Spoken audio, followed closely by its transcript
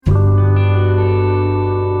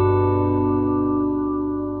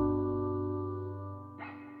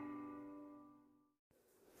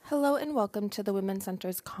and welcome to the Women's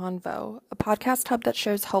Center's Convo, a podcast hub that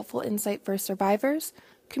shares helpful insight for survivors,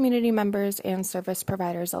 community members, and service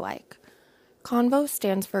providers alike. Convo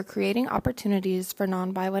stands for Creating Opportunities for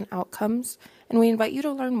Nonviolent Outcomes, and we invite you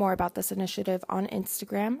to learn more about this initiative on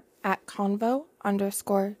Instagram at convo_TWC.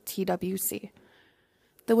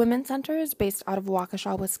 The Women's Center is based out of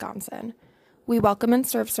Waukesha, Wisconsin. We welcome and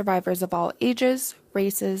serve survivors of all ages,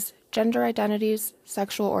 races, gender identities,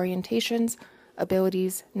 sexual orientations,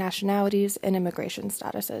 abilities, nationalities, and immigration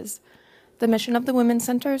statuses. The mission of the Women's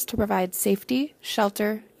Center is to provide safety,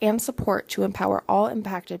 shelter, and support to empower all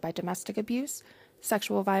impacted by domestic abuse,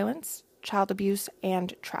 sexual violence, child abuse,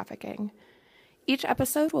 and trafficking. Each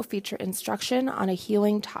episode will feature instruction on a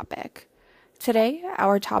healing topic. Today,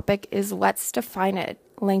 our topic is Let's Define It,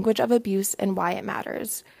 Language of Abuse and Why It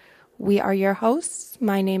Matters. We are your hosts.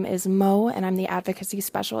 My name is Mo, and I'm the Advocacy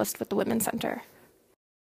Specialist with the Women's Center.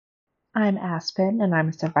 I'm Aspen, and I'm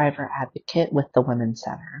a survivor advocate with the Women's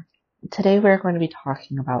Center. Today we're going to be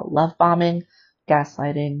talking about love bombing,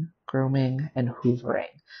 gaslighting, grooming, and hoovering,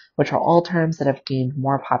 which are all terms that have gained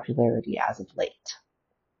more popularity as of late.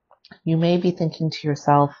 You may be thinking to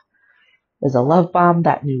yourself, is a love bomb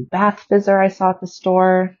that new bath fizzer I saw at the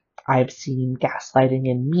store? I've seen gaslighting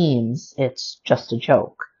in memes. It's just a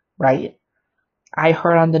joke, right? I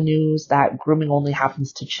heard on the news that grooming only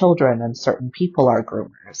happens to children and certain people are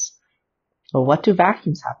groomers. Well, what do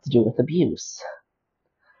vacuums have to do with abuse?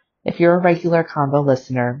 If you're a regular Convo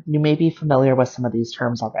listener, you may be familiar with some of these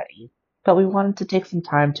terms already, but we wanted to take some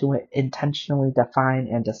time to intentionally define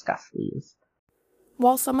and discuss these.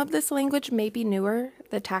 While some of this language may be newer,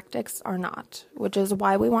 the tactics are not, which is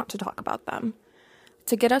why we want to talk about them.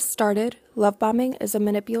 To get us started, love bombing is a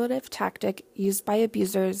manipulative tactic used by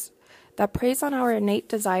abusers that preys on our innate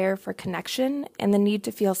desire for connection and the need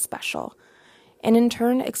to feel special, and in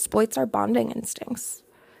turn exploits our bonding instincts.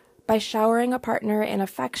 By showering a partner in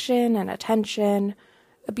affection and attention,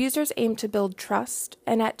 abusers aim to build trust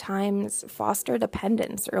and at times foster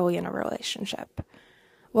dependence early in a relationship.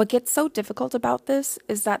 What gets so difficult about this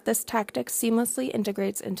is that this tactic seamlessly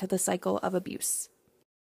integrates into the cycle of abuse.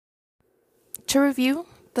 To review,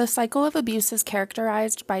 the cycle of abuse is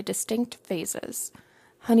characterized by distinct phases: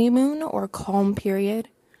 honeymoon or calm period,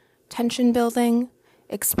 tension building,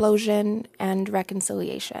 explosion, and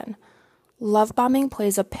reconciliation. Love bombing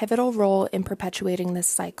plays a pivotal role in perpetuating this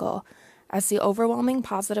cycle, as the overwhelming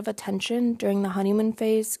positive attention during the honeymoon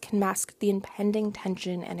phase can mask the impending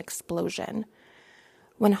tension and explosion.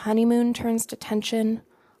 When honeymoon turns to tension,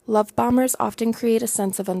 love bombers often create a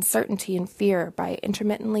sense of uncertainty and fear by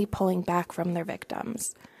intermittently pulling back from their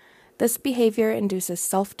victims. This behavior induces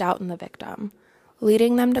self-doubt in the victim,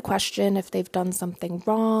 leading them to question if they've done something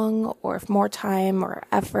wrong or if more time or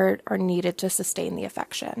effort are needed to sustain the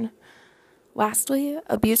affection. Lastly,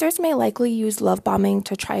 abusers may likely use love bombing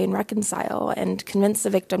to try and reconcile and convince the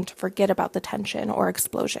victim to forget about the tension or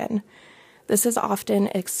explosion. This is often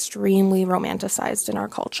extremely romanticized in our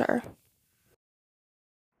culture.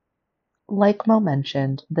 Like Mo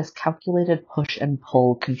mentioned, this calculated push and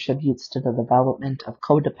pull contributes to the development of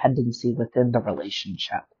codependency within the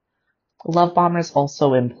relationship. Love bombers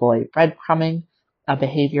also employ breadcrumbing, a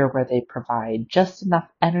behavior where they provide just enough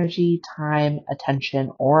energy, time,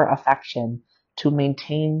 attention, or affection to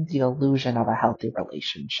maintain the illusion of a healthy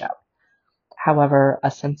relationship. However,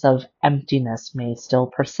 a sense of emptiness may still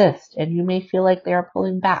persist, and you may feel like they are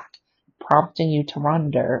pulling back, prompting you to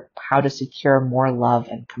wonder how to secure more love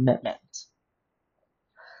and commitment.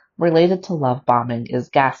 Related to love bombing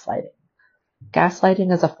is gaslighting.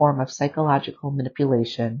 Gaslighting is a form of psychological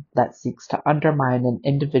manipulation that seeks to undermine an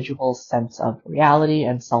individual's sense of reality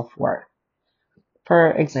and self-worth.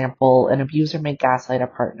 For example, an abuser may gaslight a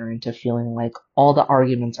partner into feeling like all the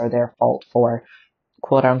arguments are their fault for,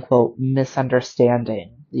 quote-unquote,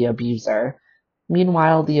 misunderstanding the abuser.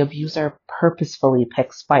 Meanwhile, the abuser purposefully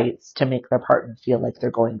picks fights to make their partner feel like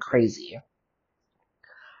they're going crazy.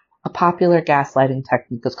 A popular gaslighting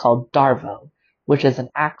technique is called DARVO, which is an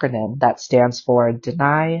acronym that stands for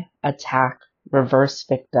Deny, Attack, Reverse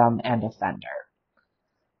Victim, and Offender.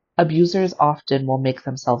 Abusers often will make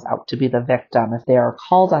themselves out to be the victim if they are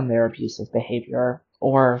called on their abusive behavior,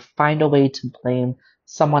 or find a way to blame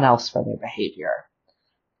someone else for their behavior.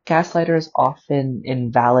 Gaslighters often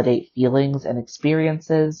invalidate feelings and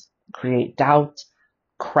experiences, create doubt,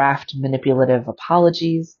 craft manipulative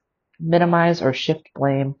apologies, minimize or shift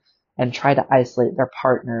blame, and try to isolate their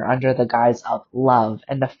partner under the guise of love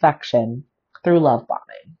and affection through love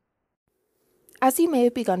bombing. As you may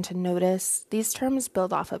have begun to notice, these terms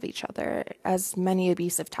build off of each other, as many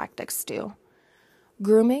abusive tactics do.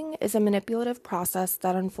 Grooming is a manipulative process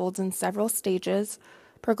that unfolds in several stages,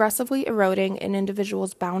 progressively eroding an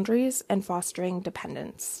individual's boundaries and fostering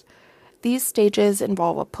dependence. These stages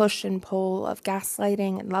involve a push and pull of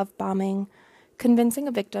gaslighting and love bombing, convincing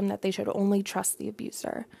a victim that they should only trust the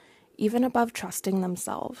abuser, even above trusting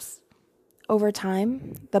themselves. Over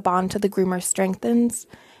time, the bond to the groomer strengthens,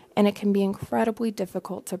 and it can be incredibly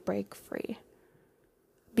difficult to break free.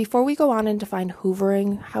 Before we go on and define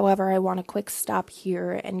hoovering, however, I want a quick stop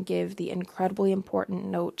here and give the incredibly important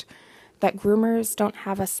note that groomers don't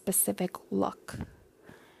have a specific look.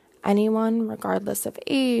 Anyone, regardless of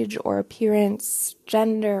age or appearance,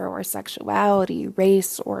 gender or sexuality,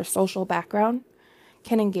 race or social background,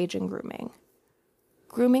 can engage in grooming.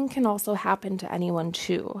 Grooming can also happen to anyone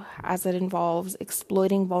too, as it involves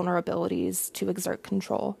exploiting vulnerabilities to exert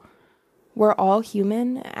control. We're all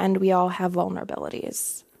human, and we all have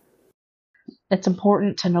vulnerabilities. It's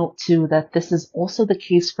important to note too that this is also the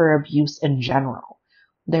case for abuse in general.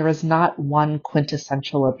 There is not one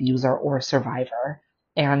quintessential abuser or survivor,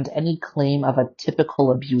 and any claim of a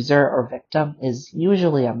typical abuser or victim is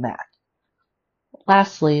usually a myth.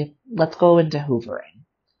 Lastly, let's go into hoovering.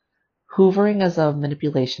 Hoovering is a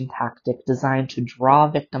manipulation tactic designed to draw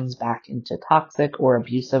victims back into toxic or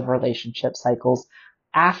abusive relationship cycles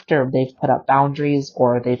after they've put up boundaries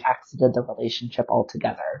or they've exited the relationship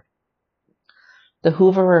altogether. The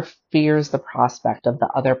hooverer fears the prospect of the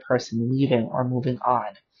other person leaving or moving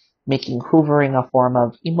on, making hoovering a form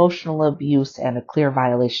of emotional abuse and a clear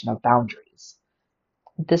violation of boundaries.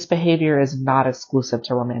 This behavior is not exclusive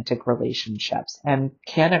to romantic relationships and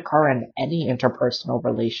can occur in any interpersonal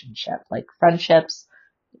relationship, like friendships,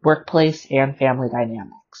 workplace, and family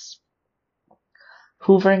dynamics.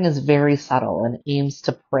 Hoovering is very subtle and aims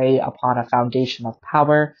to prey upon a foundation of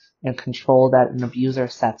power and control that an abuser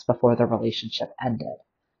sets before the relationship ended.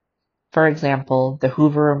 For example, the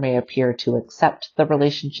hooverer may appear to accept the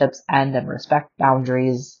relationship's end and respect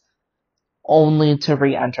boundaries, only to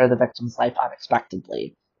re-enter the victim's life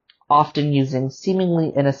unexpectedly, often using seemingly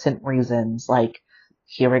innocent reasons like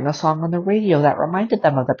hearing a song on the radio that reminded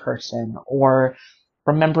them of the person, or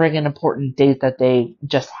remembering an important date that they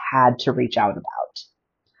just had to reach out about.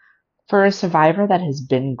 For a survivor that has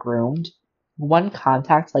been groomed, one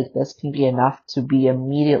contact like this can be enough to be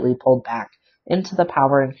immediately pulled back into the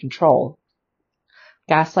power and control.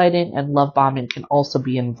 Gaslighting and love bombing can also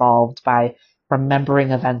be involved by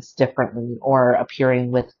remembering events differently or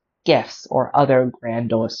appearing with gifts or other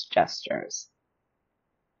grandiose gestures.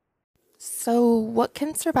 So, what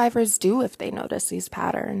can survivors do if they notice these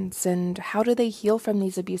patterns, and how do they heal from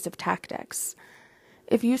these abusive tactics?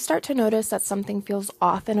 If you start to notice that something feels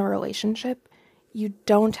off in a relationship, you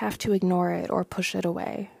don't have to ignore it or push it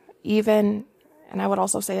away, even, and I would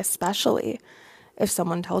also say especially, if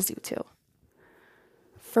someone tells you to.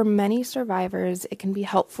 For many survivors, it can be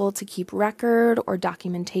helpful to keep record or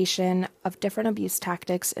documentation of different abuse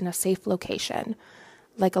tactics in a safe location,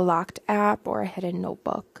 like a locked app or a hidden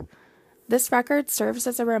notebook. This record serves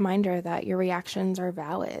as a reminder that your reactions are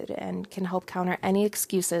valid and can help counter any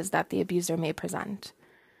excuses that the abuser may present.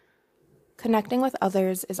 Connecting with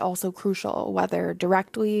others is also crucial, whether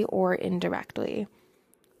directly or indirectly.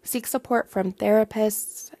 Seek support from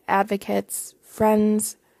therapists, advocates,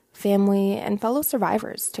 friends, family, and fellow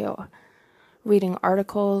survivors, too. Reading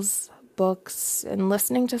articles, books, and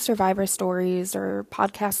listening to survivor stories or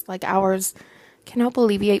podcasts like ours can help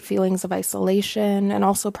alleviate feelings of isolation and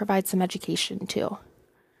also provide some education, too.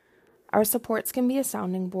 Our supports can be a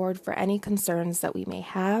sounding board for any concerns that we may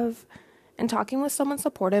have, and talking with someone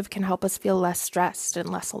supportive can help us feel less stressed and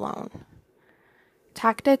less alone.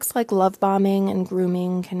 Tactics like love bombing and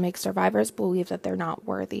grooming can make survivors believe that they're not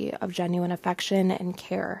worthy of genuine affection and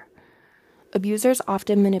care. Abusers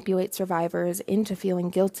often manipulate survivors into feeling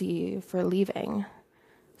guilty for leaving,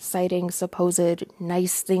 citing supposed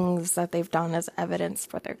nice things that they've done as evidence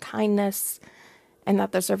for their kindness, and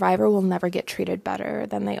that the survivor will never get treated better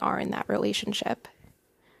than they are in that relationship.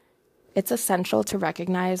 It's essential to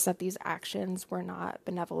recognize that these actions were not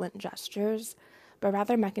benevolent gestures, but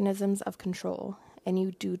rather mechanisms of control, and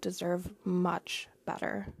you do deserve much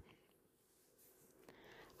better.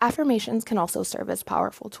 Affirmations can also serve as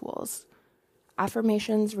powerful tools.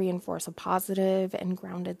 Affirmations reinforce a positive and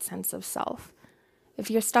grounded sense of self.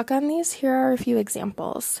 If you're stuck on these, here are a few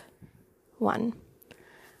examples. 1.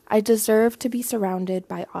 I deserve to be surrounded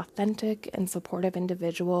by authentic and supportive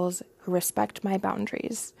individuals who respect my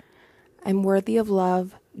boundaries. I'm worthy of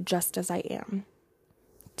love just as I am.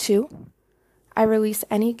 2. I release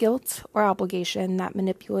any guilt or obligation that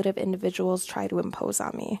manipulative individuals try to impose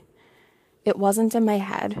on me. It wasn't in my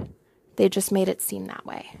head. They just made it seem that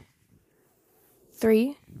way.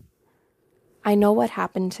 3. I know what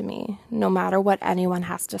happened to me, no matter what anyone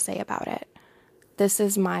has to say about it. This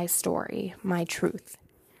is my story, my truth.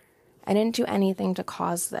 I didn't do anything to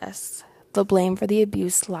cause this. The blame for the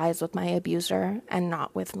abuse lies with my abuser and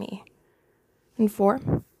not with me. And 4,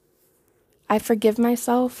 I forgive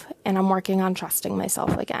myself and I'm working on trusting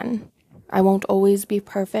myself again. I won't always be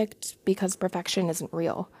perfect because perfection isn't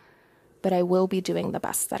real, but I will be doing the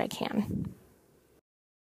best that I can.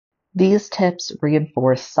 These tips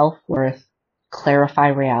reinforce self-worth, clarify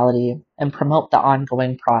reality, and promote the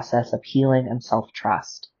ongoing process of healing and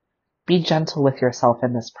self-trust. Be gentle with yourself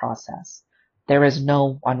in this process. There is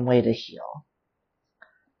no one way to heal.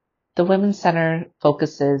 The Women's Center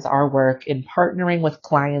focuses our work in partnering with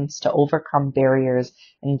clients to overcome barriers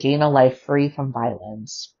and gain a life free from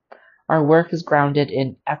violence. Our work is grounded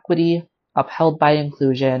in equity, upheld by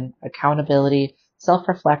inclusion, accountability,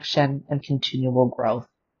 self-reflection, and continual growth.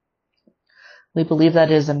 We believe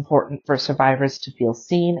that it is important for survivors to feel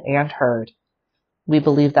seen and heard. We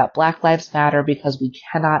believe that Black Lives Matter because we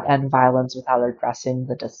cannot end violence without addressing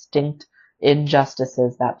the distinct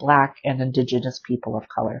injustices that Black and Indigenous people of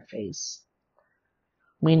color face.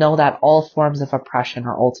 We know that all forms of oppression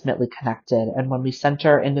are ultimately connected, and when we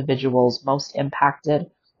center individuals most impacted,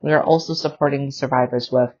 we are also supporting survivors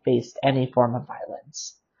who have faced any form of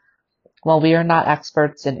violence. While we are not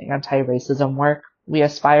experts in anti-racism work, we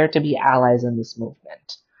aspire to be allies in this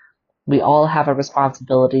movement. We all have a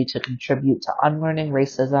responsibility to contribute to unlearning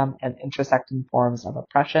racism and intersecting forms of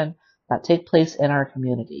oppression that take place in our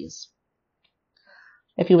communities.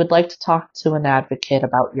 If you would like to talk to an advocate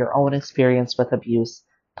about your own experience with abuse,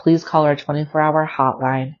 please call our 24-hour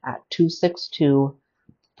hotline at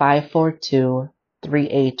 262-542-3828.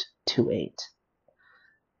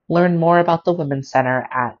 Learn more about the Women's Center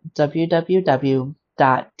at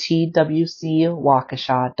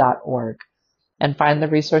www.twcwaukesha.org and find the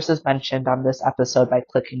resources mentioned on this episode by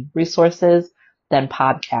clicking Resources, then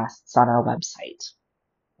Podcasts on our website.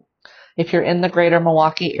 If you're in the greater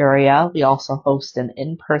Milwaukee area, we also host an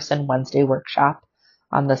in-person Wednesday workshop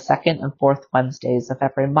on the second and fourth Wednesdays of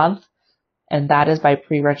every month, and that is by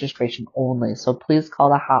pre-registration only. So please call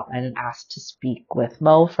the hotline and ask to speak with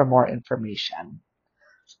Mo for more information.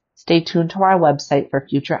 Stay tuned to our website for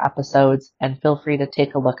future episodes and feel free to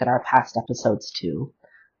take a look at our past episodes too.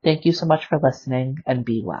 Thank you so much for listening and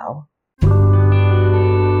be well.